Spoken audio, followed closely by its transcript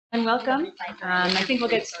and welcome. I think we'll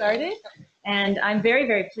get started. And I'm very,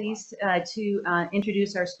 very pleased to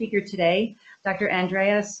introduce our speaker today, Dr.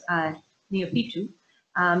 Andreas Neophytou,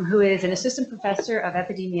 who is an assistant professor of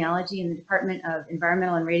epidemiology in the Department of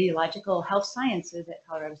Environmental and Radiological Health Sciences at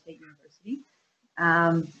Colorado State University.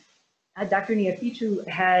 Dr. Neophytou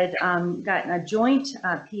had gotten a joint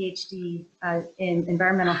PhD in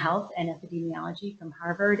environmental health and epidemiology from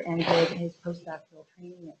Harvard and did his postdoctoral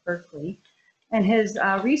training at Berkeley. And his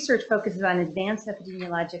research focuses on advanced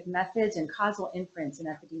epidemiologic methods and causal inference in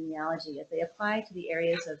epidemiology as they apply to the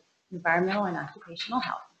areas of environmental and occupational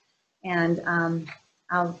health. And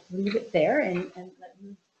I'll leave it there and let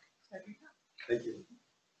you start your talk. Thank you.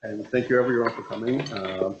 And thank you everyone for coming.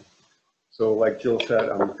 So like Jill said,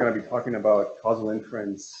 I'm going to be talking about causal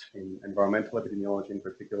inference in environmental epidemiology in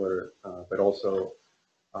particular, but also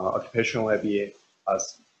occupational epi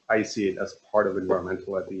as I see it as part of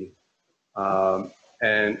environmental epi.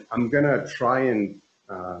 And I'm going to try and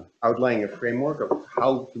outline a framework of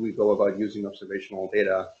how do we go about using observational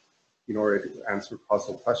data in order to answer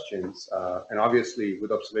causal questions. And obviously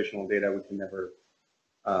with observational data, we can never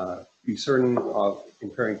be certain of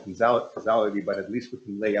inferring causality, but at least we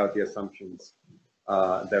can lay out the assumptions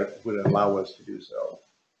that would allow us to do so.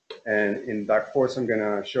 And in that course, I'm going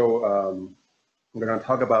to show, I'm going to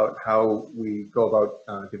talk about how we go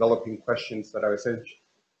about developing questions that are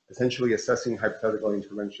essentially assessing hypothetical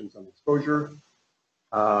interventions on exposure.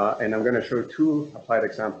 And I'm going to show two applied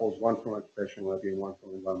examples, one from occupational epi and one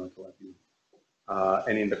from environmental epi.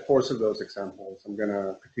 And in the course of those examples, I'm going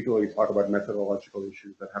to particularly talk about methodological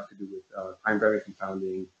issues that have to do with time-varying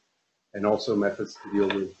confounding and also methods to deal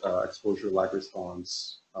with exposure lag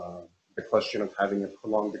response, the question of having a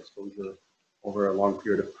prolonged exposure over a long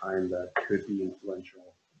period of time that could be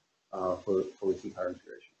influential for its entire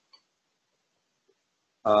duration.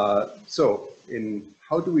 So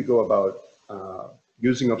how do we go about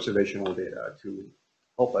using observational data to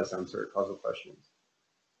help us answer causal questions?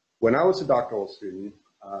 When I was a doctoral student,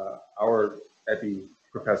 our epi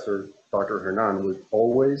professor, Dr. Hernan, would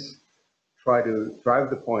always try to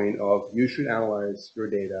drive the point of you should analyze your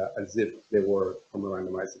data as if they were from a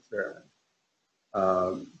randomized experiment.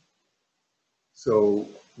 So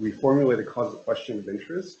we formulate a causal question of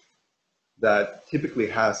interest that typically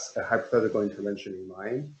has a hypothetical intervention in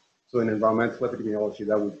mind. So in environmental epidemiology,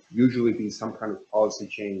 that would usually be some kind of policy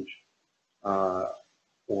change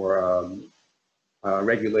or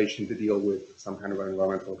regulation to deal with some kind of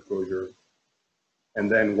environmental exposure. And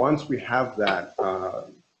then once we have that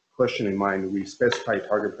question in mind, we specify a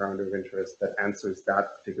target parameter of interest that answers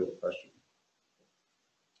that particular question.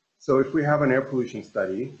 So if we have an air pollution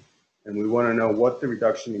study and we want to know what the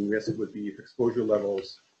reduction in risk would be if exposure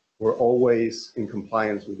levels were always in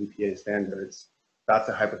compliance with EPA standards, that's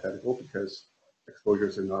a hypothetical because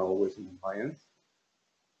exposures are not always in compliance.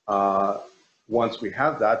 Once we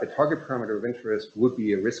have that, the target parameter of interest would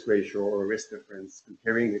be a risk ratio or a risk difference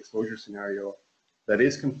comparing the exposure scenario that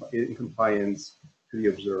is in compliance to the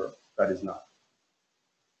observed that is not.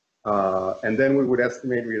 And then we would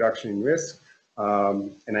estimate reduction in risk.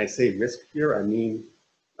 And I say risk here, I mean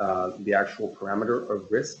the actual parameter of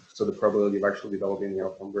risk, so the probability of actually developing the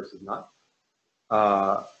outcome versus not.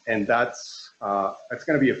 And that's going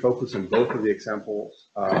to be a focus on both of the examples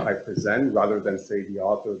I present rather than say the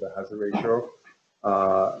odds or the hazard ratio,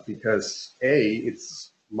 because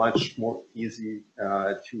it's much more easy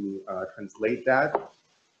to translate that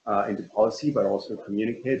into policy, but also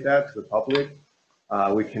communicate that to the public.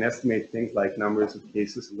 We can estimate things like numbers of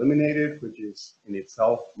cases eliminated, which is in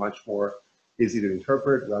itself much more easy to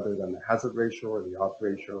interpret rather than the hazard ratio or the odds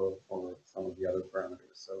ratio or some of the other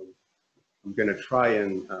parameters. So I'm going to try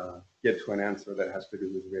and get to an answer that has to do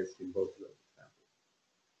with risk in both of those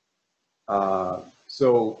examples.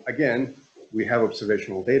 So again, we have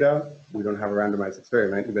observational data. We don't have a randomized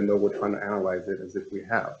experiment, even though we're trying to analyze it as if we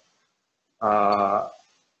have.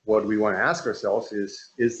 What we want to ask ourselves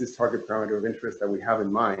is this target parameter of interest that we have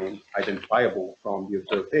in mind identifiable from the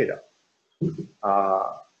observed data?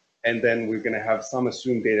 And then we're going to have some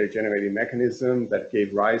assumed data generating mechanism that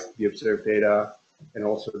gave rise to the observed data, and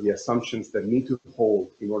also the assumptions that need to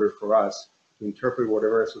hold in order for us to interpret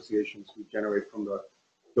whatever associations we generate from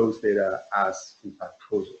those data as, in fact,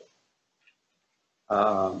 causal.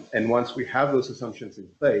 And once we have those assumptions in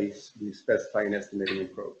place, we specify an estimating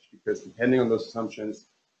approach, because depending on those assumptions,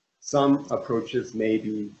 some approaches may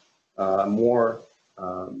be more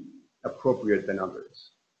appropriate than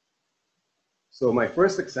others. So my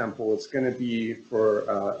first example is going to be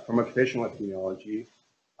from occupational epidemiology.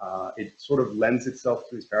 It sort of lends itself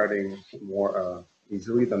to this paradigm more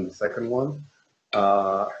easily than the second one.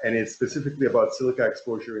 and it's specifically about silica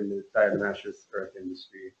exposure in the diatomaceous earth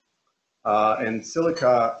industry. And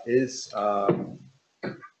silica is,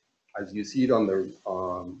 as you see it on the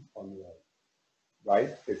right,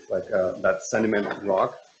 it's like that sedimented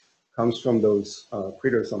rock comes from those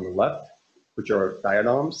craters on the left, which are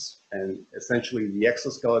diatoms, and essentially the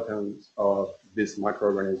exoskeletons of these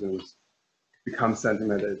microorganisms become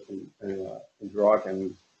sedimented in rock,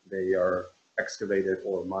 and they are excavated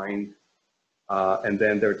or mined, and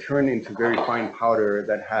then they're turned into very fine powder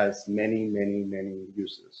that has many, many, many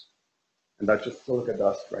uses. And that's just silica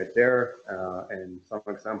dust right there, and some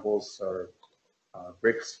examples are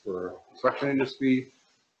bricks for construction industry.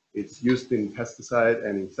 It's used in pesticide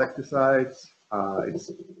and insecticides.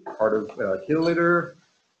 It's part of kill litter.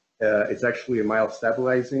 It's actually a mild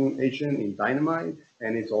stabilizing agent in dynamite,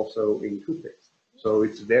 and it's also in toothpaste. So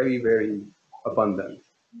it's very, very abundant.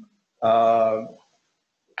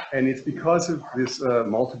 And it's because of this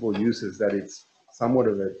multiple uses that it's somewhat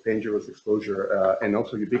of a dangerous exposure, and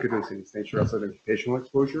also ubiquitous in its nature as an occupational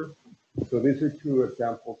exposure. So these are two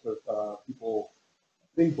examples of people.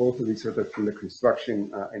 I think both of these are from the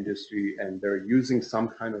construction industry, and they're using some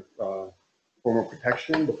kind of form of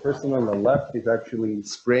protection. The person on the left is actually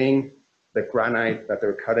spraying the granite that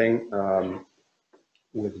they're cutting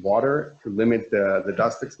with water to limit the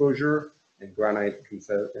dust exposure, and granite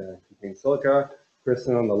contains silica.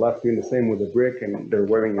 Person on the left doing the same with a brick, and they're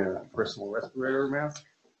wearing a personal respirator mask.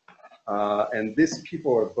 And these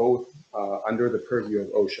people are both under the purview of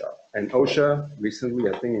OSHA. And OSHA recently,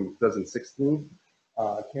 I think in 2016,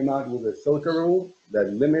 came out with a silica rule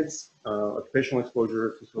that limits occupational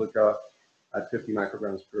exposure to silica at 50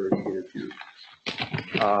 micrograms per meter cube.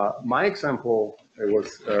 My example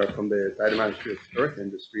was from the diatomaceous earth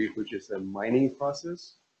industry, which is a mining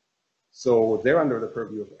process. So they're under the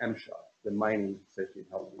purview of MSHA, the Mining Safety and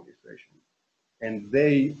Health Administration. And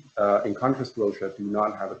they, in contrast to OSHA, do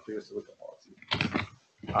not have a clear silica policy.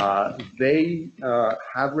 They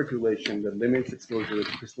have regulation that limits exposure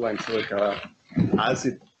to crystalline silica as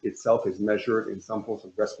it itself is measured in samples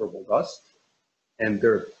of respirable dust. And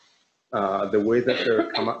they're, the way that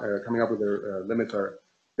they're coming up with their limits are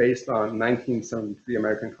based on 1973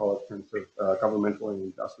 American College of Governmental and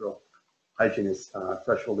Industrial Hygienist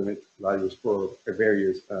threshold limit values for a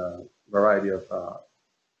various variety of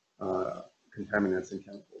contaminants and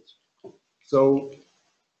chemicals. So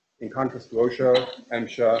in contrast to OSHA,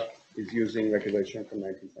 MSHA is using regulation from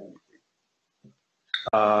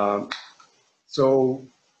 1973. So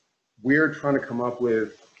we're trying to come up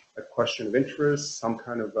with a question of interest, some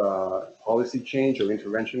kind of policy change or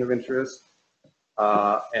intervention of interest.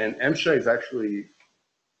 And MSHA is actually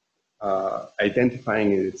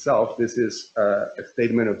identifying it itself. This is a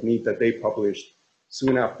statement of need that they published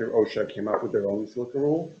soon after OSHA came up with their own silica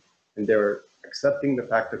rule, and they're accepting the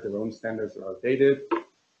fact that their own standards are outdated.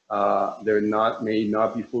 They're may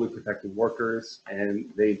not be fully protecting workers, and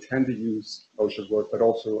they tend to use OSHA's work, but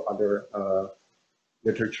also other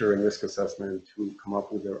literature and risk assessment to come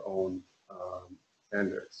up with their own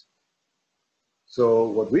standards. So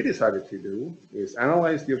what we decided to do is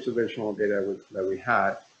analyze the observational data that we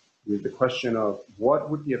had with the question of what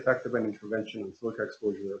would the effect of an intervention on silica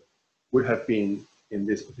exposure would have been in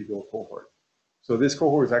this particular cohort. So this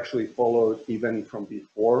cohort is actually followed even from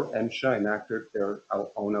before MSHA enacted their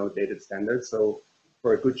own outdated standards. So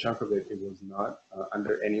for a good chunk of it, it was not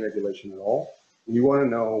under any regulation at all. We want to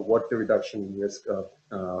know what the reduction in risk of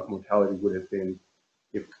mortality would have been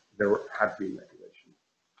if there had been regulation.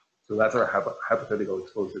 So that's our hypothetical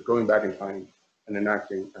exposure, going back in time and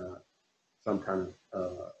enacting some kind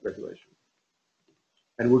of regulation.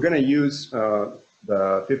 And we're going to use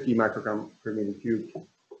the 50 microgram per meter cube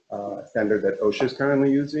standard that OSHA is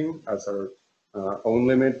currently using as our own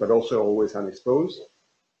limit, but also always unexposed.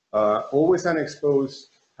 Always unexposed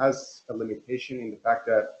has a limitation in the fact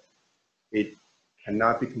that it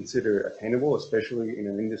cannot be considered attainable, especially in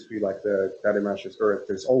an industry like the diatomaceous earth.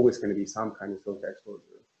 There's always going to be some kind of silica exposure.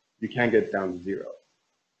 You can't get down to zero.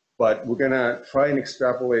 But we're going to try and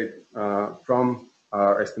extrapolate from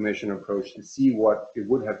our estimation approach to see what it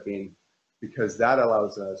would have been, because that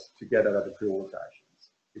allows us to get at attributable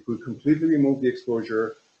fractions. If we completely remove the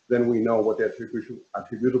exposure, then we know what the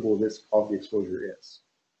attributable risk of the exposure is.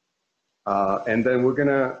 And then we're going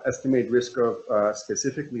to estimate risk of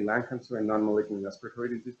specifically lung cancer and non-malignant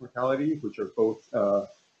respiratory disease mortality, which are both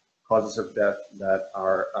causes of death that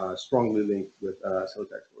are strongly linked with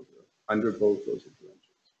silica exposure under both those interventions.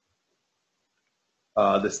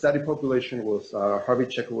 The study population was Harvey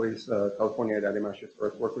Checkaway's California diatomaceous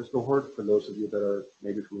earth workers cohort, for those of you that are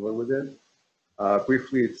maybe familiar with it.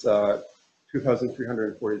 Briefly, it's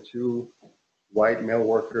 2,342 white male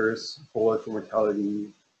workers followed for mortality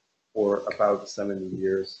for about 70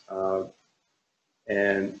 years.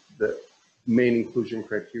 And the main inclusion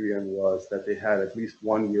criterion was that they had at least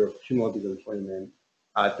 1 year of cumulative employment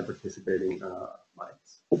at the participating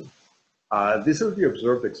mines. These are the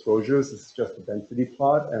observed exposures. This is just a density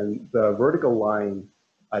plot, and the vertical line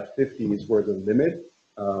at 50 is where the limit,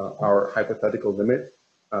 our hypothetical limit,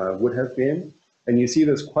 would have been. And you see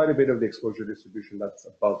there's quite a bit of the exposure distribution that's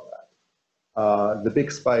above that. The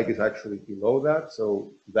big spike is actually below that,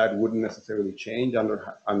 so that wouldn't necessarily change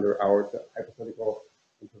under our hypothetical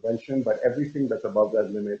intervention, but everything that's above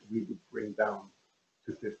that limit we would bring down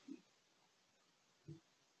to 50.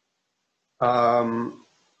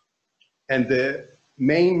 And the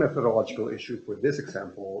main methodological issue for this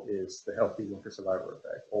example is the healthy worker survivor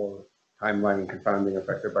effect, or timeline confounding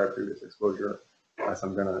affected by previous exposure, as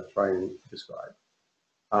I'm going to try and describe.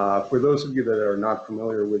 For those of you that are not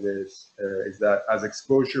familiar with this, is that as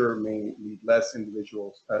exposure may lead less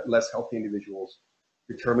healthy individuals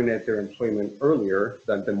to terminate their employment earlier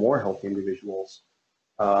than the more healthy individuals,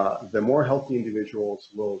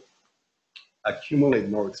 will accumulate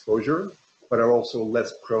more exposure, but are also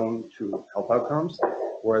less prone to health outcomes,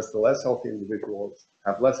 whereas the less healthy individuals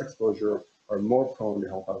have less exposure, are more prone to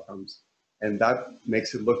health outcomes, and that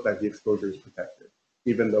makes it look like the exposure is protected,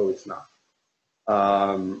 even though it's not.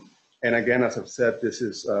 And again, as I've said, this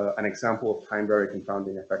is an example of time-varying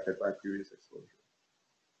confounding affected by previous exposure.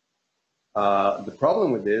 The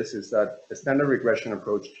problem with this is that a standard regression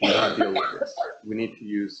approach cannot deal with this. We need to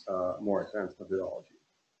use more advanced methodology.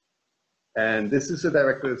 And this is a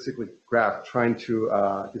directed cyclic graph trying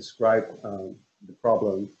to describe the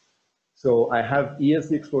problem. So I have E as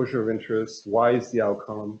the exposure of interest, Y is the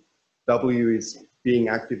outcome, W is being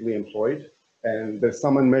actively employed, and there's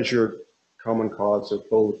some unmeasured common cause of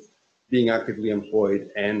both being actively employed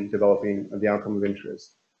and developing the outcome of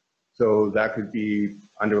interest. So that could be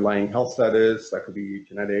underlying health status, that could be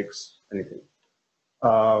genetics, anything.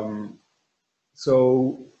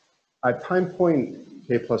 So at time point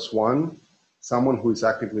k+1, someone who is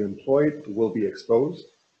actively employed will be exposed.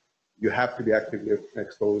 You have to be actively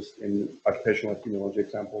exposed in occupational epidemiology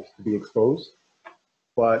examples to be exposed.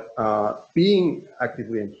 But being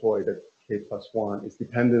actively employed at k+1 is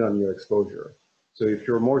dependent on your exposure. So if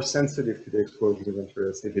you're more sensitive to the exposure of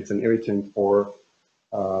interest, if it's an irritant or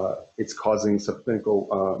it's causing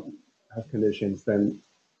subclinical health conditions, then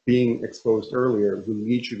being exposed earlier will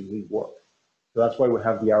lead you to leave work. So that's why we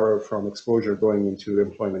have the arrow from exposure going into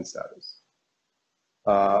employment status.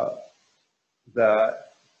 The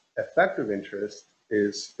effect of interest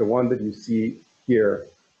is the one that you see here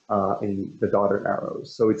in the dotted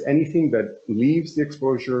arrows. So it's anything that leaves the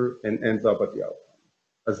exposure and ends up at the outcome.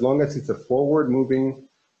 As long as it's a forward-moving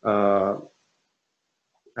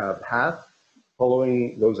path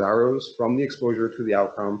following those arrows from the exposure to the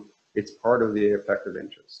outcome, it's part of the effect of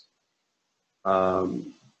interest.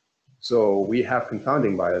 So we have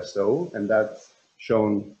confounding bias, though, and that's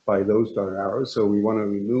shown by those dotted arrows. So we want to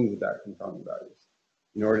remove that confounding bias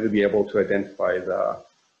in order to be able to identify the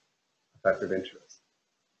effect of interest.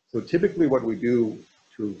 So typically what we do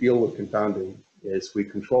to deal with confounding is we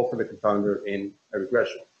control for the confounder in a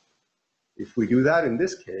regression. If we do that in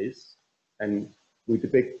this case, and we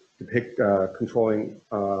depict controlling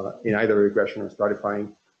in either regression or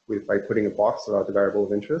stratifying by putting a box around the variable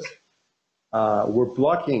of interest, we're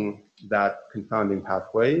blocking that confounding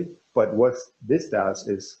pathway, but what this does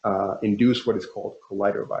is induce what is called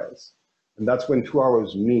collider bias. And that's when two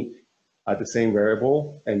arrows meet at the same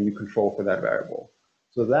variable and you control for that variable.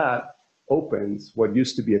 So that opens what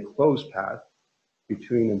used to be a closed path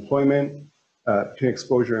between employment, between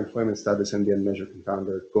exposure, employment status, and the unmeasured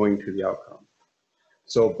confounder going to the outcome.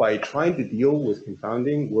 So by trying to deal with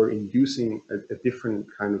confounding, we're inducing a different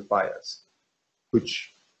kind of bias,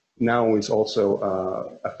 which now is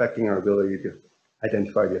also affecting our ability to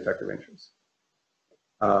identify the effect of interest.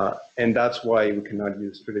 And that's why we cannot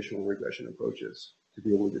use traditional regression approaches to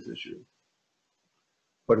deal with this issue.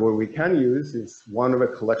 But what we can use is one of a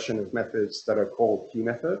collection of methods that are called T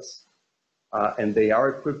methods, and they are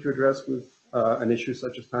equipped to address with an issue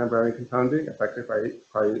such as time-varying confounding affected by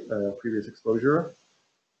previous exposure.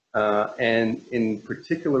 And in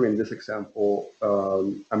particular, in this example,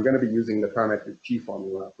 I'm going to be using the parametric G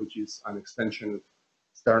formula, which is an extension of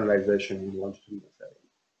standardization in longitudinal setting.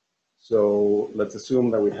 So let's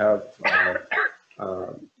assume that we have a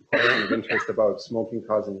question of interest about smoking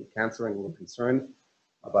causing cancer, and we're concerned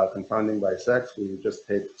about confounding by sex. We just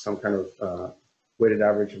take some kind of weighted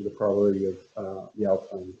average of the probability of the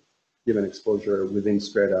outcome given exposure within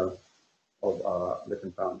strata of the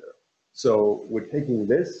confounder. So we're taking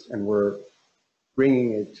this and we're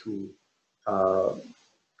bringing it to a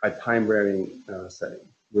time-varying setting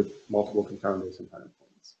with multiple confounders and time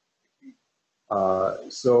points.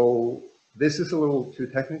 So this is a little too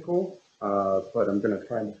technical, but I'm going to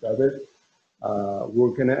try and describe it. We're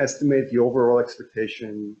going to estimate the overall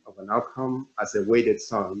expectation of an outcome as a weighted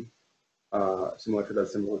sum, similar to that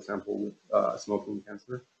similar example with smoking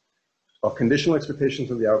cancer, of conditional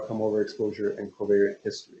expectations of the outcome over exposure and covariate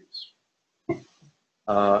histories.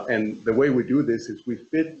 And the way we do this is we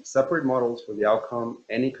fit separate models for the outcome,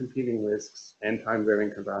 any competing risks, and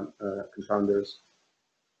time-varying confounders,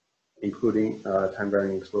 including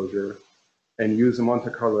time-varying exposure, and use a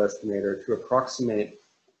Monte Carlo estimator to approximate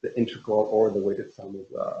the integral or the weighted sum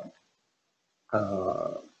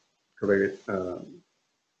of covariate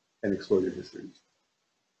and exposure histories.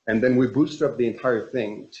 And then we bootstrap the entire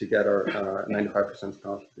thing to get our 95%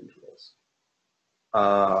 confidence intervals.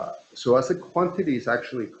 So as a quantity is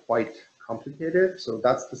actually quite complicated. So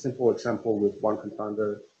that's the simple example with one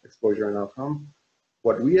confounder, exposure and outcome.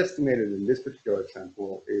 What we estimated in this particular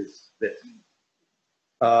example is this.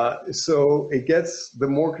 So it gets, the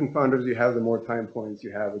more confounders you have, the more time points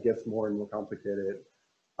you have, it gets more and more complicated.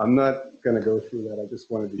 I'm not going to go through that. I just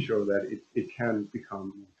wanted to show that it can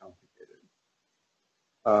become more complicated.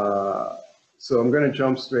 So I'm going to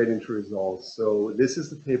jump straight into results. So this is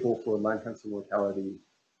the table for lung cancer mortality.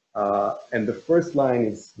 And the first line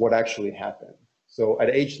is what actually happened. So at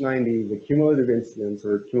age 90, the cumulative incidence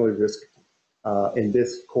or cumulative risk in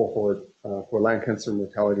this cohort for lung cancer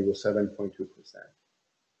mortality was 7.2%.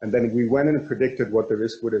 And then we went and predicted what the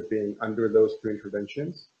risk would have been under those three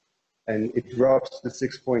interventions. And it drops to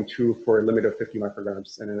 6.2 for a limit of 50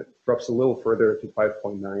 micrograms. And it drops a little further to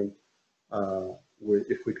 5.9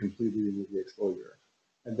 if we completely remove the exposure.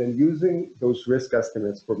 And then using those risk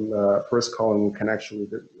estimates from the first column, we can actually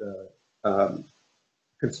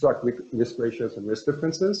construct risk ratios and risk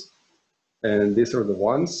differences. And these are the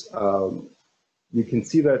ones. You can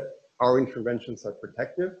see that our interventions are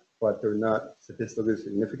protective, but they're not statistically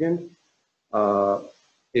significant.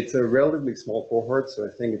 It's a relatively small cohort, so I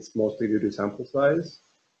think it's mostly due to sample size.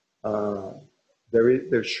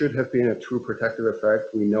 There should have been a true protective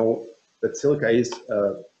effect. We know that silica is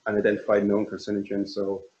an identified known carcinogen,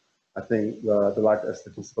 so I think the lack of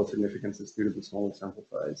statistical significance is due to the smaller sample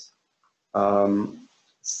size.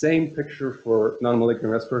 Same picture for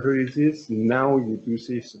non-malignant respiratory disease. Now you do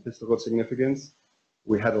see statistical significance.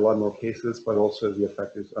 We had a lot more cases, but also the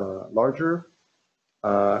effect is larger.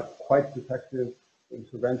 Quite protective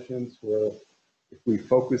interventions where if we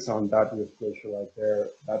focus on that risk ratio right there,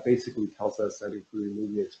 that basically tells us that if we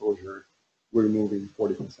remove the exposure, we're removing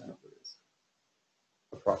 40% of the risk,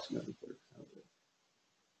 approximately 40% of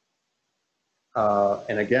it.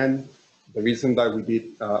 And again, the reason that we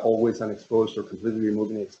did always unexposed or completely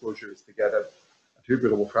removing the exposure is to get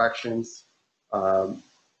attributable fractions.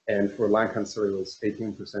 And for lung cancer, it was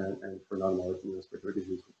 18%, and for non-malignant respiratory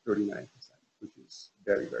disease, 39%, which is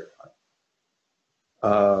very, very high.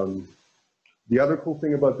 The other cool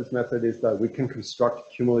thing about this method is that we can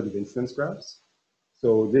construct cumulative incidence graphs.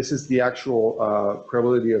 So this is the actual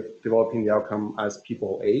probability of developing the outcome as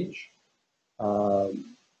people age. And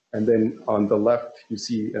then on the left, you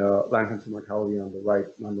see lung cancer mortality, on the right,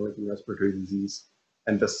 non-malignant respiratory disease.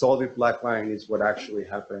 And the solid black line is what actually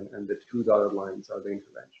happened, and the two dotted lines are the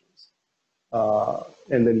interventions.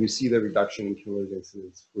 And then you see the reduction in cumulative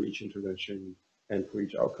incidence for each intervention and for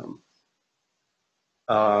each outcome.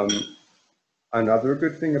 Another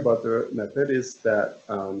good thing about the method is that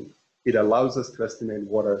it allows us to estimate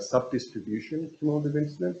what are sub-distribution cumulative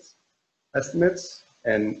incidence estimates.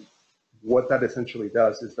 And what that essentially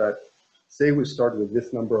does is that, say we start with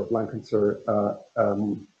this number of lung cancer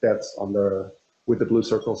deaths with the blue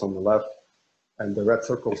circles on the left, and the red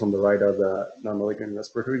circles on the right are the non-malignant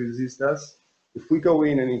respiratory disease deaths. If we go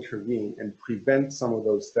in and intervene and prevent some of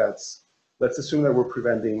those deaths, let's assume that we're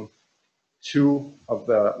preventing 2 of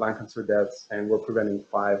the lung cancer deaths and we're preventing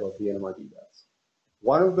 5 of the NMID deaths.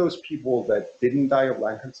 One of those people that didn't die of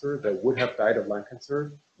lung cancer, that would have died of lung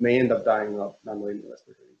cancer, may end up dying of non-malignant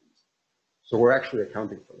respiratory disease. So we're actually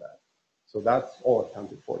accounting for that. So that's all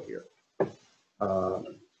accounted for here.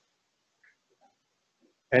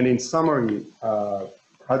 And in summary, how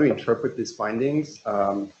to interpret these findings,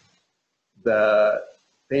 the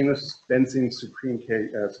famous Benzene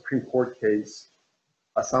Supreme Court case,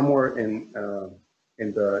 somewhere in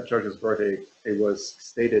the judge's verdict, it was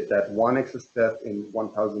stated that 1 excess death in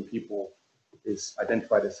 1,000 people is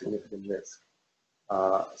identified as significant risk.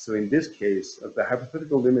 So in this case, the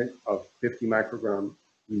hypothetical limit of 50 microgram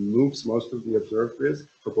removes most of the observed risk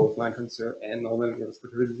for both lung cancer and non-malignant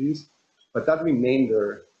respiratory disease. But that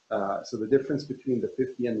remainder So the difference between the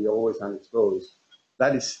 50 and the always unexposed,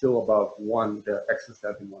 that is still above 1, the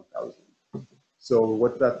exocet in 1,000. So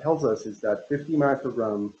what that tells us is that 50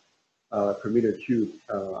 microgram per meter cube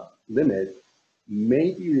limit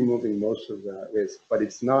may be removing most of the risk, but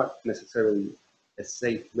it's not necessarily a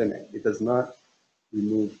safe limit. It does not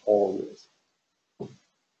remove all risk.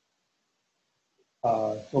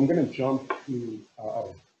 So I'm going to jump to,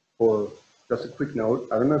 for just a quick note,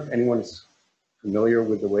 I don't know if anyone is familiar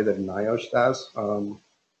with the way that NIOSH does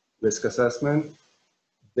risk assessment.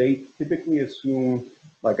 They typically assume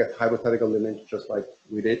like a hypothetical limit, just like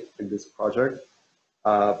we did in this project.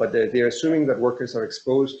 But they're assuming that workers are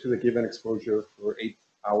exposed to the given exposure for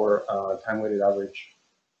 8-hour time-weighted average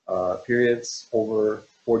periods over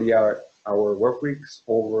 40-hour work weeks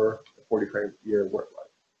over a 45-year work life.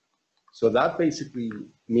 So that basically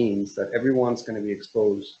means that everyone's going to be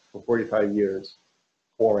exposed for 45 years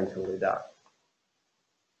or until they die.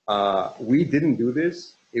 We didn't do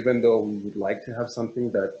this, even though we would like to have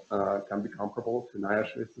something that can be comparable to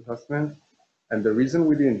NIOSH risk assessment. And the reason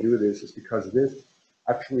we didn't do this is because this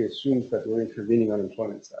actually assumes that we're intervening on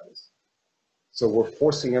employment status. So we're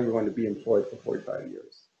forcing everyone to be employed for 45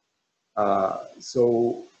 years.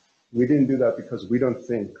 So we didn't do that because we don't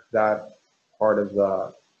think that part of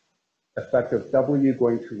the effect of W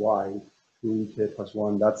going to Y through K plus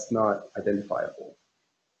 1, that's not identifiable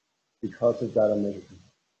because of that unmeasured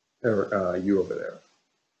or U over there.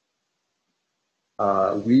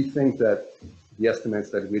 We think that the estimates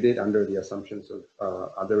that we did under the assumptions of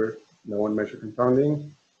other known measure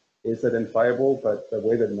confounding is identifiable, but the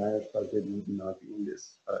way that NIOSH did would not be in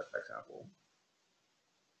this example.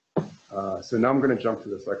 So now I'm going to jump to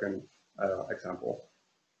the second example.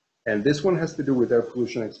 And this one has to do with air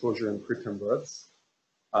pollution exposure in preterm births.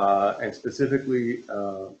 And specifically,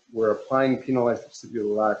 we're applying penalized distributed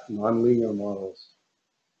lag nonlinear models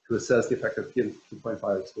to assess the effect of PM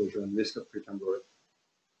 2.5 exposure and risk of preterm birth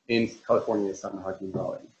in California's San Joaquin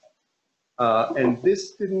Valley. And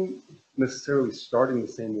this didn't necessarily start in the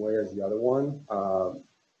same way as the other one.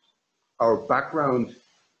 Our background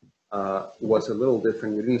was a little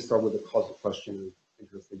different. We didn't start with a causal question of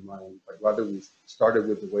interest in mind, but rather we started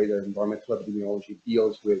with the way that environmental epidemiology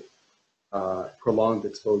deals with prolonged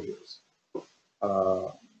exposures.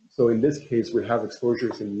 So in this case, we have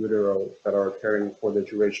exposures in utero that are occurring for the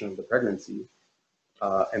duration of the pregnancy.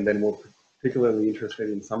 And then we're particularly interested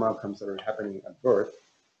in some outcomes that are happening at birth.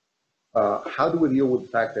 How do we deal with the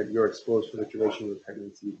fact that you're exposed for the duration of the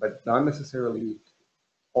pregnancy, but not necessarily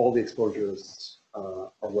all the exposures are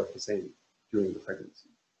worth the same during the pregnancy?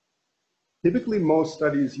 Typically, most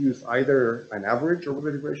studies use either an average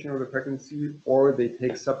over the duration of the pregnancy, or they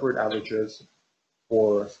take separate averages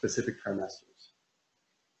for specific trimesters.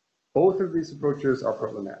 Both of these approaches are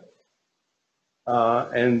problematic.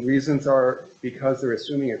 And reasons are because they're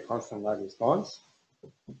assuming a constant lag response.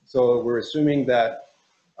 So we're assuming that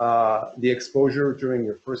the exposure during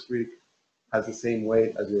your first week has the same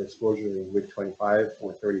weight as your exposure in week 25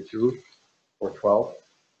 or 32 or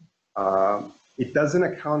 12. It doesn't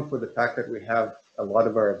account for the fact that we have a lot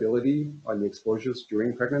of variability on the exposures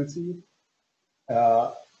during pregnancy.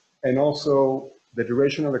 And also, the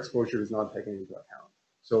duration of exposure is not taken into account.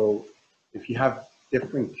 So if you have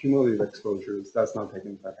different cumulative exposures, that's not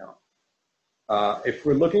taken into account. If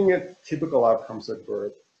we're looking at typical outcomes at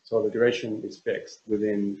birth, so the duration is fixed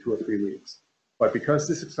within 2 or 3 weeks. But because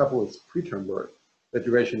this example is preterm birth, the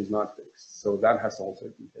duration is not fixed. So that has also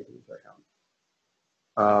been taken into account.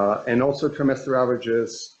 And also trimester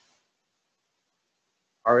averages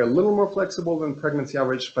are a little more flexible than pregnancy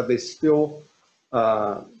average, but they still,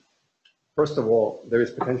 first of all, there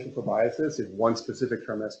is potential for biases if one specific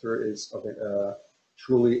trimester is of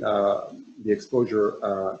truly the exposure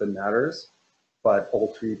that matters, but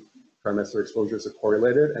all 3 trimester exposures are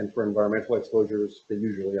correlated, and for environmental exposures, they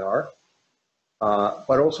usually are.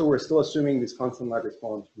 But also, we're still assuming this constant lag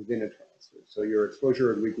response within a trimester. So your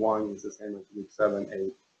exposure at week 1 is the same as week 7,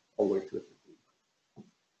 8, all the way to 15.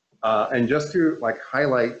 And just to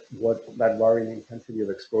highlight what that varying intensity of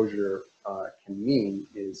exposure can mean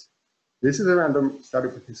is, this is a random study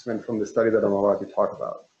participant from the study that I'm about to talk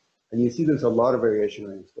about. And you see there's a lot of variation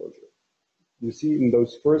in exposure. You see in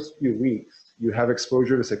those first few weeks, you have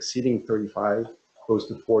exposures exceeding 35, close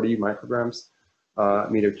to 40 micrograms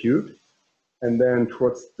meter cubed. And then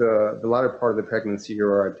towards the latter part of the pregnancy,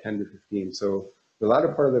 you're at 10 to 15. So the latter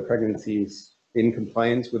part of the pregnancy is in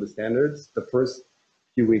compliance with the standards. The first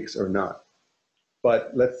few weeks are not.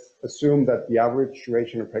 But let's assume that the average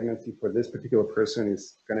duration of pregnancy for this particular person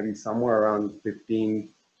is going to be somewhere around 15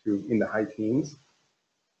 to in the high teens.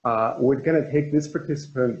 We're going to take this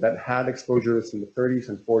participant that had exposures in the 30s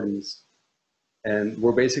and 40s, and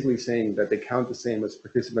we're basically saying that they count the same as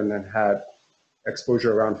participant that had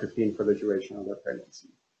exposure around 15 for the duration of their pregnancy.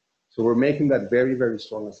 So we're making that very, very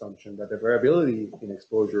strong assumption that the variability in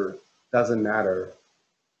exposure doesn't matter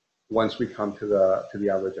once we come to the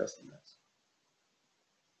average estimates.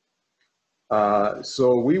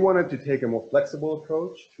 So we wanted to take a more flexible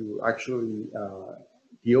approach to actually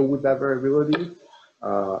deal with that variability,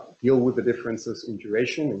 deal with the differences in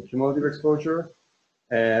duration and cumulative exposure.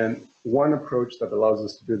 And one approach that allows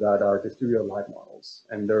us to do that are distributed light models.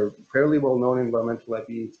 And they're fairly well known in environmental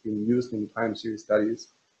epi. It's been used in time series studies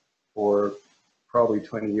for probably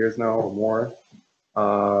 20 years now or more.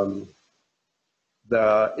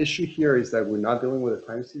 The issue here is that we're not dealing with a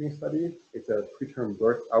time series study. It's a preterm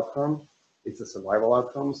birth outcome. It's a survival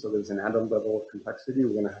outcome. So there's an added level of complexity.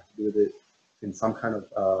 We're going to have to do it in some kind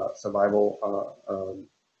of survival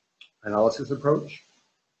analysis approach.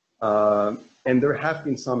 And there have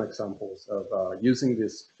been some examples of using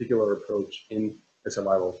this particular approach in a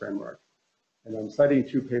survival framework. And I'm citing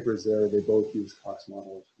two papers there. They both use Cox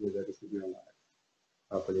models with a distributed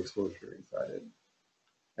lag for the exposure inside it.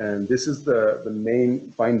 And this is the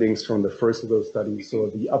main findings from the first of those studies.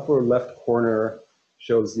 So the upper left corner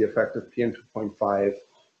shows the effect of PM2.5.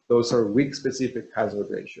 Those are week-specific hazard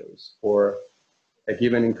ratios for a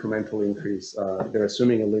given incremental increase. They're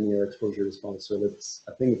assuming a linear exposure response. So that's,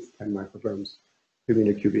 I think it's 10 micrograms per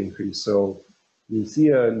meter cube increase. So you see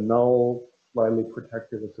a null, slightly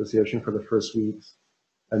protective association for the first weeks.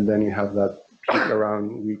 And then you have that peak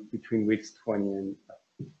around between weeks 20 and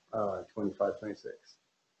 25, 26.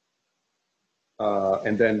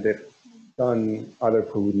 And then they've done other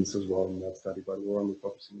pollutants as well in that study, but we're only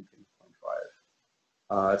focusing on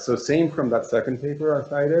 0.5. So same from that second paper I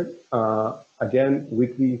cited. Again,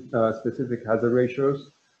 weekly specific hazard ratios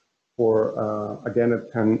for, again, a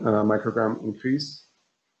 10 microgram increase.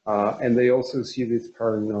 And they also see this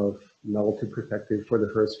pattern of null to protective for the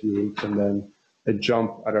first few weeks, and then a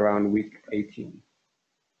jump at around week 18.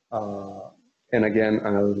 And again,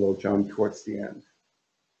 another little jump towards the end.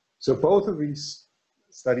 So both of these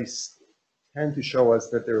studies tend to show us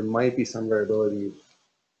that there might be some variability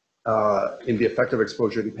in the effect of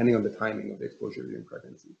exposure depending on the timing of the exposure during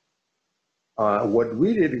pregnancy. What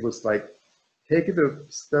we did was like take it a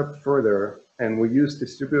step further, and we used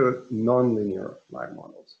distributed nonlinear lag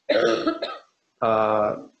models.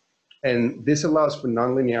 And this allows for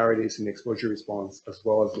nonlinearities in exposure response as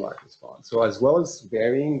well as lag response. So as well as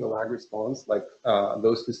varying the lag response, like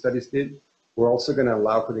those two studies did, we're also going to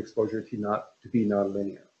allow for the exposure to be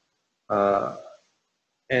nonlinear.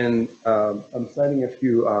 And I'm citing a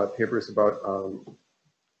few papers about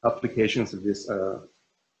applications of these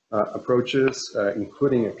approaches,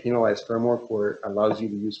 including a penalized framework where it allows you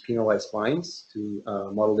to use penalized spines to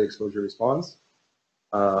model the exposure response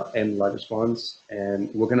and lag response.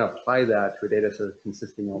 And we're going to apply that to a data set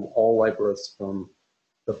consisting of all live births from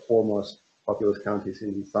the foremost populous counties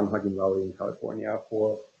in the San Joaquin Valley in California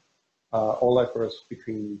for all live births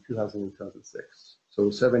between 2000 and 2006. So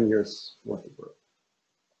 7 years worth of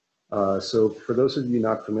birth. So for those of you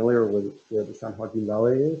not familiar with where the San Joaquin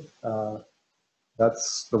Valley is,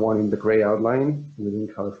 that's the one in the gray outline within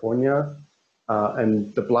California.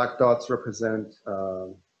 And the black dots represent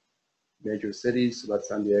major cities. So that's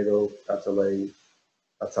San Diego, that's LA,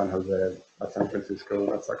 that's San Jose, that's San Francisco,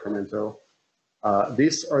 that's Sacramento.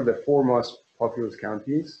 These are the foremost populous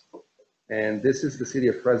counties. And this is the city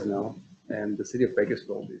of Fresno, and the city of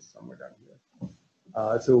Bakersfield is somewhere down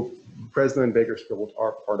here. So Fresno and Bakersfield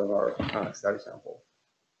are part of our study sample,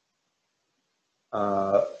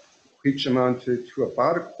 which amounted to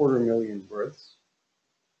about 250,000 births,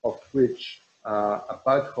 of which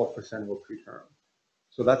about 12% were preterm.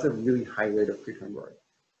 So that's a really high rate of preterm birth.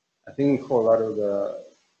 I think in Colorado,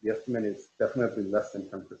 the estimate is definitely less than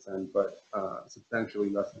 10%, but substantially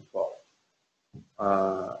less than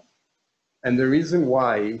 12%. And the reason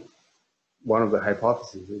why, one of the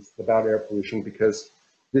hypotheses is about air pollution, because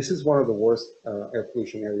this is one of the worst air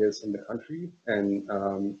pollution areas in the country. And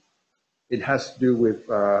it has to do with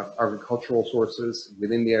agricultural sources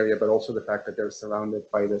within the area, but also the fact that they're surrounded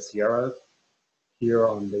by the Sierras here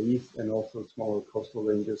on the east and also smaller coastal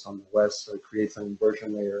ranges on the west. So it creates an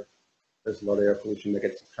inversion layer. There's a lot of air pollution that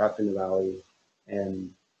gets trapped in the valley.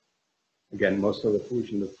 And again, most of the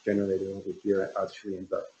pollution that's generated over here actually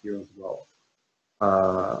ends up here as well.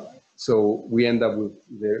 So we end up with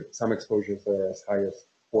some exposures that are as high as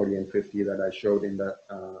 40 and 50 that I showed in that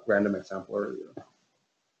random example earlier.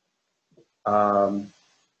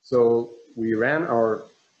 So we ran our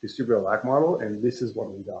distributed lag model, and this is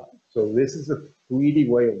what we got. So this is a 3D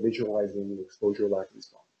way of visualizing the exposure lag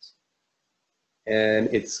response. And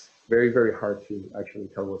it's very, very hard to actually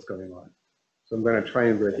tell what's going on. So I'm going to try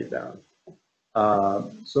and break it down.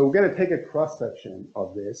 So we're going to take a cross-section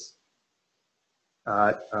of this.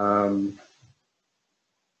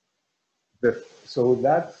 So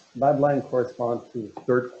that line corresponds to the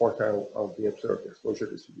third quartile of the observed exposure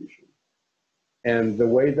distribution. And the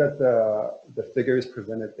way that the figure is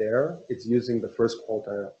presented there, it's using the first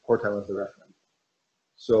quartile as the reference.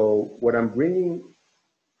 So what I'm bringing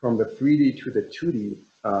from the 3D to the 2D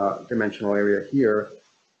dimensional area here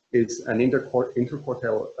is an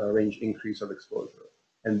interquartile range increase of exposure.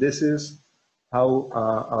 And this is how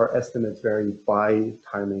our estimates vary by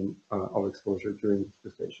timing of exposure during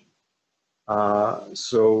gestation.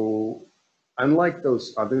 So unlike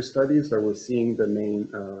those other studies that we're seeing the main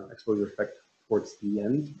exposure effect towards the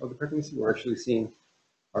end of the pregnancy, we're actually seeing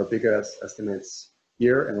our biggest estimates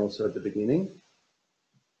here and also at the beginning.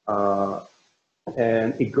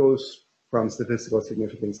 And it goes from statistical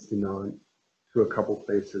significance to none to a couple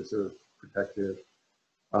places of protective.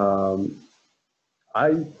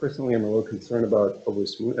 I personally am a little concerned about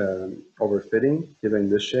overfitting given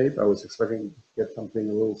this shape. I was expecting to get something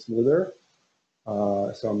a little smoother.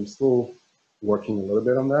 So I'm still working a little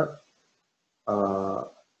bit on that.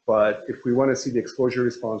 But if we want to see the exposure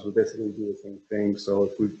response, we basically do the same thing. So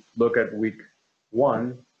if we look at week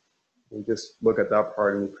 1, we just look at that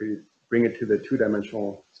part and we bring it to the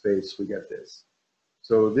 2-dimensional space, we get this.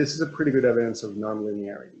 So this is a pretty good evidence of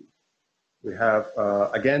nonlinearity. We have,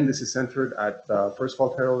 again, this is centered at the first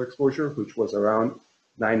quartile exposure, which was around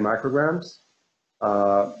 9 micrograms.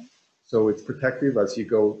 So it's protective as you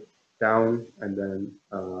go down and then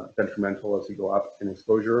detrimental as you go up in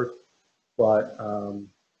exposure. But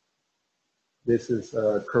this is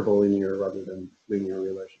a curvilinear rather than linear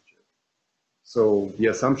relationship. So the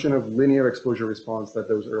assumption of linear exposure response that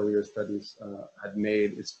those earlier studies had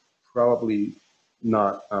made is probably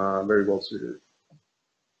not very well suited.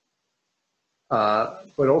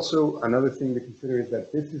 But also another thing to consider is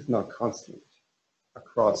that this is not constant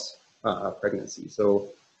across pregnancy. So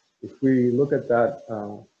if we look at that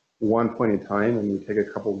one point in time and we take a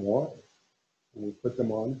couple more and we put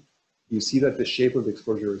them on, you see that the shape of the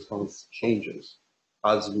exposure response changes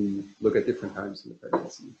as we look at different times in the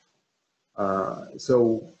pregnancy.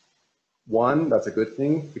 So one, that's a good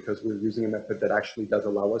thing because we're using a method that actually does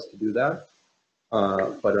allow us to do that.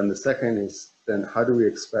 But on the second is then how do we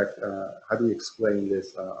explain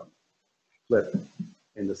this flip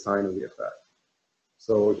in the sign of the effect?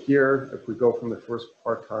 So here, if we go from the first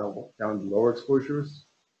quartile down to lower exposures,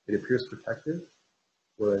 it appears protective,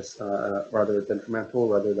 whereas rather detrimental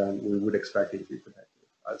rather than we would expect it to be protective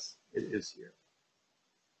as it is here.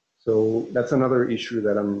 So that's another issue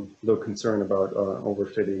that I'm a little concerned about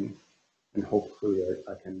overfitting, and hopefully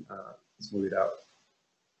I can smooth it out.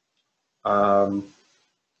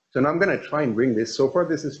 So now I'm going to try and bring this. So far,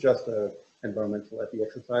 this is just an environmental epi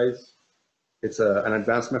exercise. It's an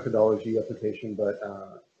advanced methodology application, but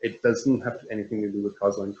it doesn't have anything to do with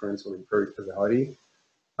causal inference or empiric causality.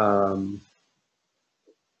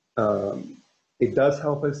 It does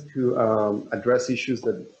help us to address issues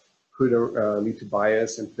that could lead to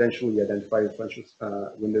bias and potentially identify influential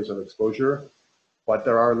windows of exposure, but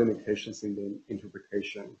there are limitations in the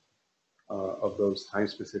interpretation of those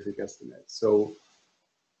time-specific estimates. So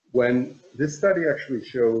when this study actually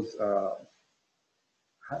shows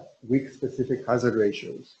week-specific hazard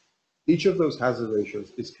ratios, each of those hazard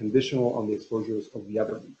ratios is conditional on the exposures of the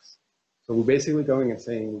other weeks. So we're basically going and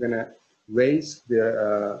saying we're going to raise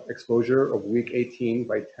the exposure of week 18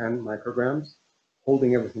 by 10 micrograms,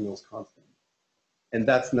 holding everything else constant. And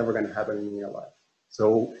that's never going to happen in real life.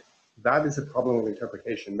 So that is a problem of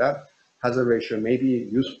interpretation. That hazard ratio may be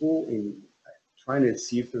useful in trying to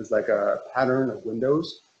see if there's like a pattern of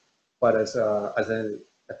windows, but as an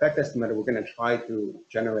effect estimator, we're going to try to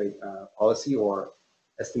generate policy or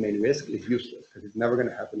estimate risk is useless because it's never going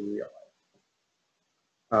to happen in real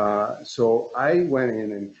life. So I went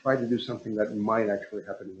in and tried to do something that might actually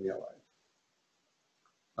happen in real life.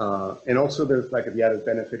 And also there's like the added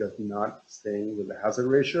benefit of not staying with the hazard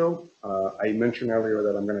ratio. I mentioned earlier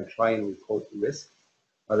that I'm going to try and report risk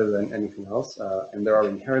rather than anything else. And there are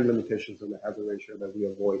inherent limitations on the hazard ratio that we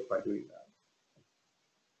avoid by doing that.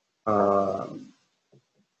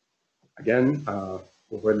 Again,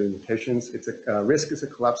 avoid limitations. It's a risk is a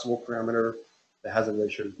collapsible parameter. The hazard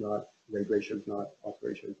ratio is not. Rate ratio is not. Odds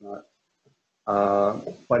ratio is not.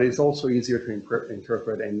 But it's also easier to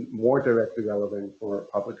interpret and more directly relevant for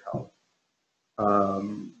public health.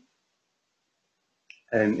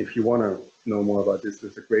 And if you want to know more about this,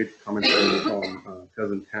 there's a great commentary from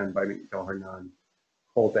 2010 by Miguel Hernan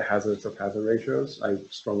called The Hazards of Hazard Ratios. I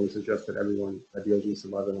strongly suggest that everyone that deals with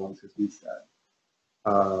survival analysis reads that.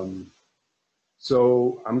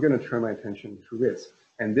 So I'm going to turn my attention to risk.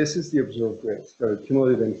 And this is the observed risk, the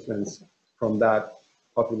cumulative incidence from that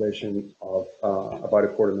population of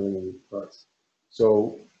about 250,000 births.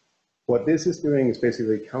 So what this is doing is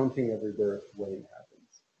basically counting every birth when it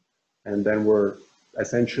happens. And then we're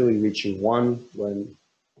essentially reaching 1 when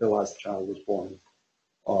the last child was born.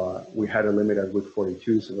 We had a limit at week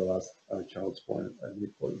 42, so the last child was born at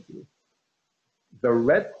week 42. The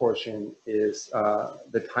red portion is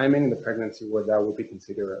the timing in the pregnancy where that would be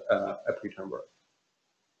considered a preterm birth.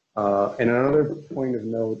 And another point of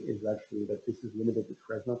note is actually that this is limited to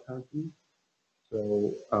Fresno County.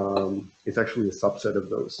 So it's actually a subset of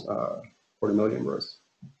those 40 million births.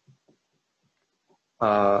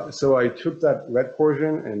 So I took that red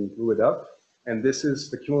portion and blew it up. And this is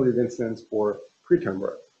the cumulative incidence for preterm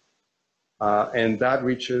birth. And that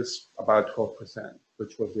reaches about 12%,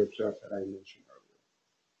 which was the observed that I mentioned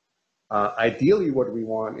earlier. Ideally, what we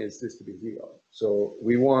want is this to be 0. So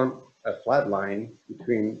we want a flat line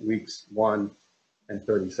between weeks 1 and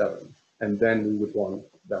 37. And then we would want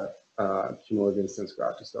that cumulative incidence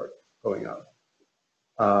graph to start going up.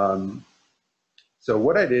 So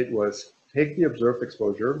what I did was take the observed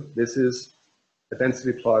exposure. This is a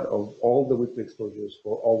density plot of all the weekly exposures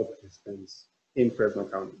for all the participants in Fresno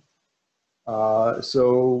County.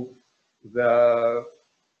 So the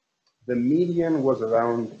median was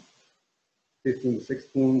around 15 to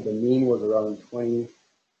 16. The mean was around 20.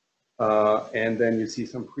 And then you see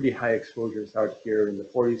some pretty high exposures out here in the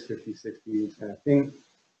 40s, 50s, 60s. And I think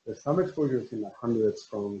there's some exposures in the hundreds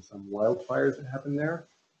from some wildfires that happened there.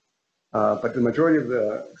 But the majority of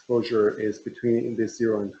the exposure is between this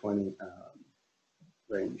 0 and 20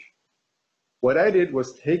 range. What I did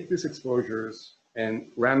was take these exposures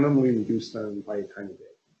and randomly reduce them by a tiny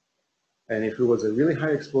bit. And if it was a really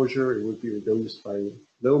high exposure, it would be reduced by a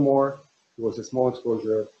little more. If it was a small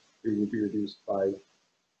exposure, it would be reduced by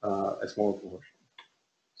a smaller proportion.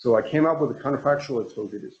 So I came up with a counterfactual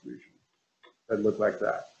exposure distribution that looked like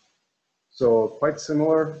that. So quite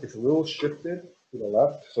similar. It's a little shifted to the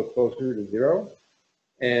left, so closer to 0.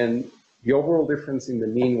 And the overall difference in the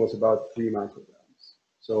mean was about 3 micrograms.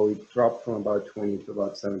 So it dropped from about 20 to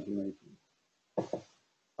about 17, 18.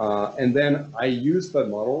 And then I used that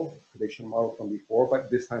model, prediction model from before, but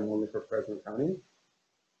this time only for Fresno County.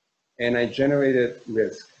 And I generated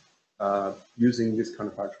risk using this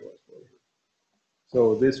counterfactual exposure.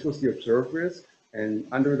 So this was the observed risk, and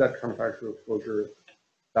under that counterfactual exposure,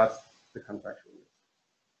 that's the counterfactual risk.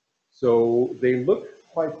 So they look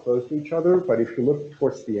quite close to each other, but if you look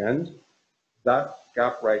towards the end, that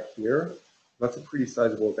gap right here, that's a pretty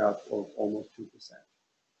sizable gap of almost 2%.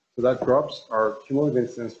 So that drops our cumulative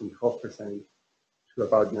incidence from 12% to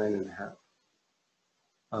about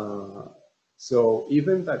 9.5%. So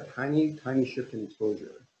even that tiny, tiny shift in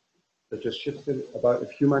exposure that just shifted about a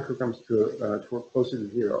few micrograms to closer to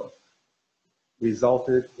 0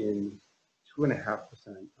 resulted in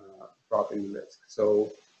 2.5% drop in risk.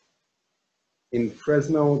 So in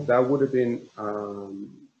Fresno, that would have been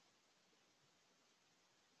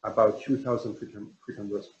about 2,000 preterm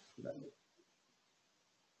births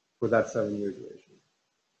for that 7-year duration.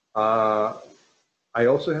 I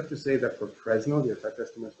also have to say that for Fresno, the effect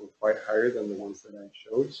estimates were quite higher than the ones that I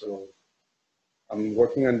showed. So I'm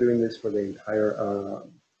working on doing this for the entire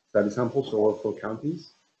study sample, so all 4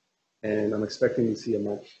 counties. And I'm expecting to see a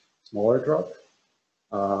much smaller drop.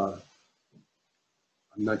 I'm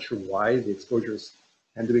not sure why. The exposures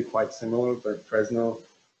tend to be quite similar, but Fresno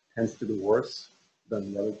tends to be worse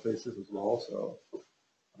than the other places as well. So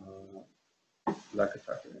that could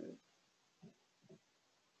factor in.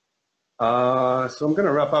 So I'm going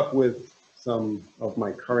to wrap up with some of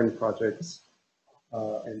my current projects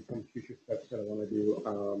and some future steps that I want to do.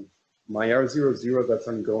 My R00 that's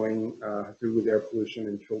ongoing has to do with air pollution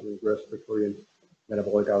and children's respiratory and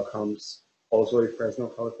metabolic outcomes, also in Fresno,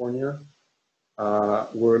 California.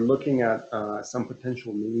 We're looking at some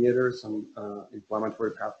potential mediators, some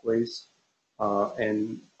inflammatory pathways,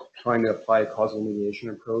 and trying to apply a causal mediation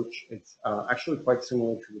approach. It's actually quite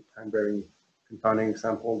similar to the time-varying confounding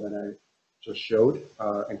example that I just showed,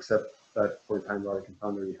 except that for a time-varying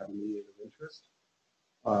confounder, you have a mediator of interest.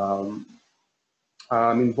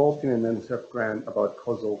 I'm involved in an NSF grant about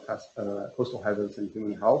coastal hazards in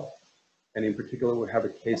human health. And in particular, we have a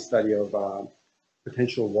case study of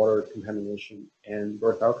potential water contamination and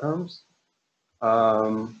birth outcomes.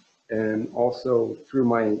 And also through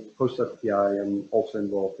my postdoc PI, I'm also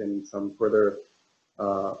involved in some further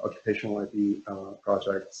occupational IP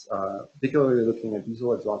projects, particularly looking at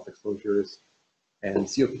diesel exhaust exposures and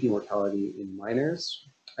COPD mortality in miners.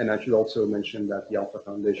 And I should also mention that the Alpha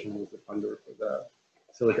Foundation was the funder for the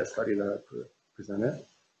silica study that I presented.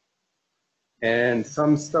 And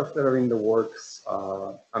some stuff that are in the works,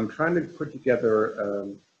 I'm trying to put together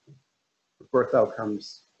birth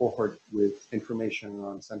outcomes cohort with information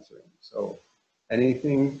on censoring. So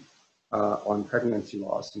anything on pregnancy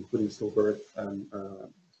loss, including stillbirth and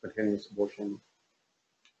spontaneous abortion,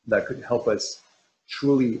 that could help us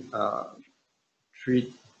truly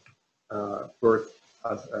treat birth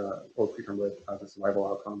as or preterm birth as a survival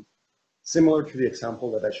outcome, similar to the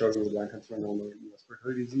example that I showed you with lung cancer and normal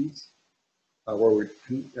respiratory disease, where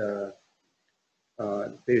we're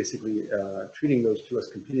basically treating those two as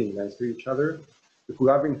competing events to each other. If we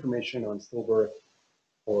have information on stillbirth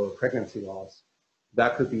or pregnancy loss,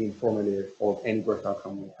 that could be informative of any birth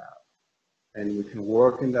outcome we have. And we can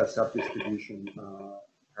work in that self-distribution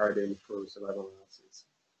paradigm for survival analysis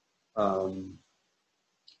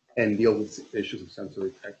and deal with issues of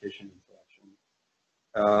sensory citation and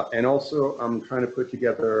selection. And also, I'm trying to put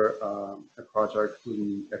together a project through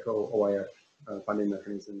the ECHO OIF funding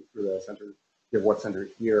mechanism through the center, the award center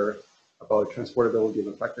here, about transportability of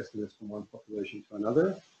effect estimates from one population to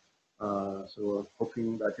another. So we're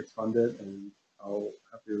hoping that gets funded, and I'll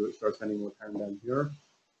have to start spending more time down here.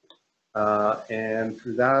 And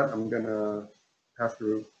through that, I'm gonna pass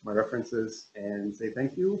through my references and say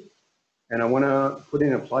thank you. And I wanna put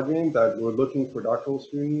in a plugin that we're looking for doctoral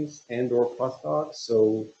students and or postdocs.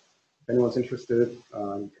 So if anyone's interested,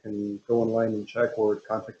 you can go online and check or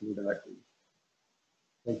contact me directly.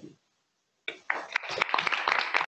 Thank you.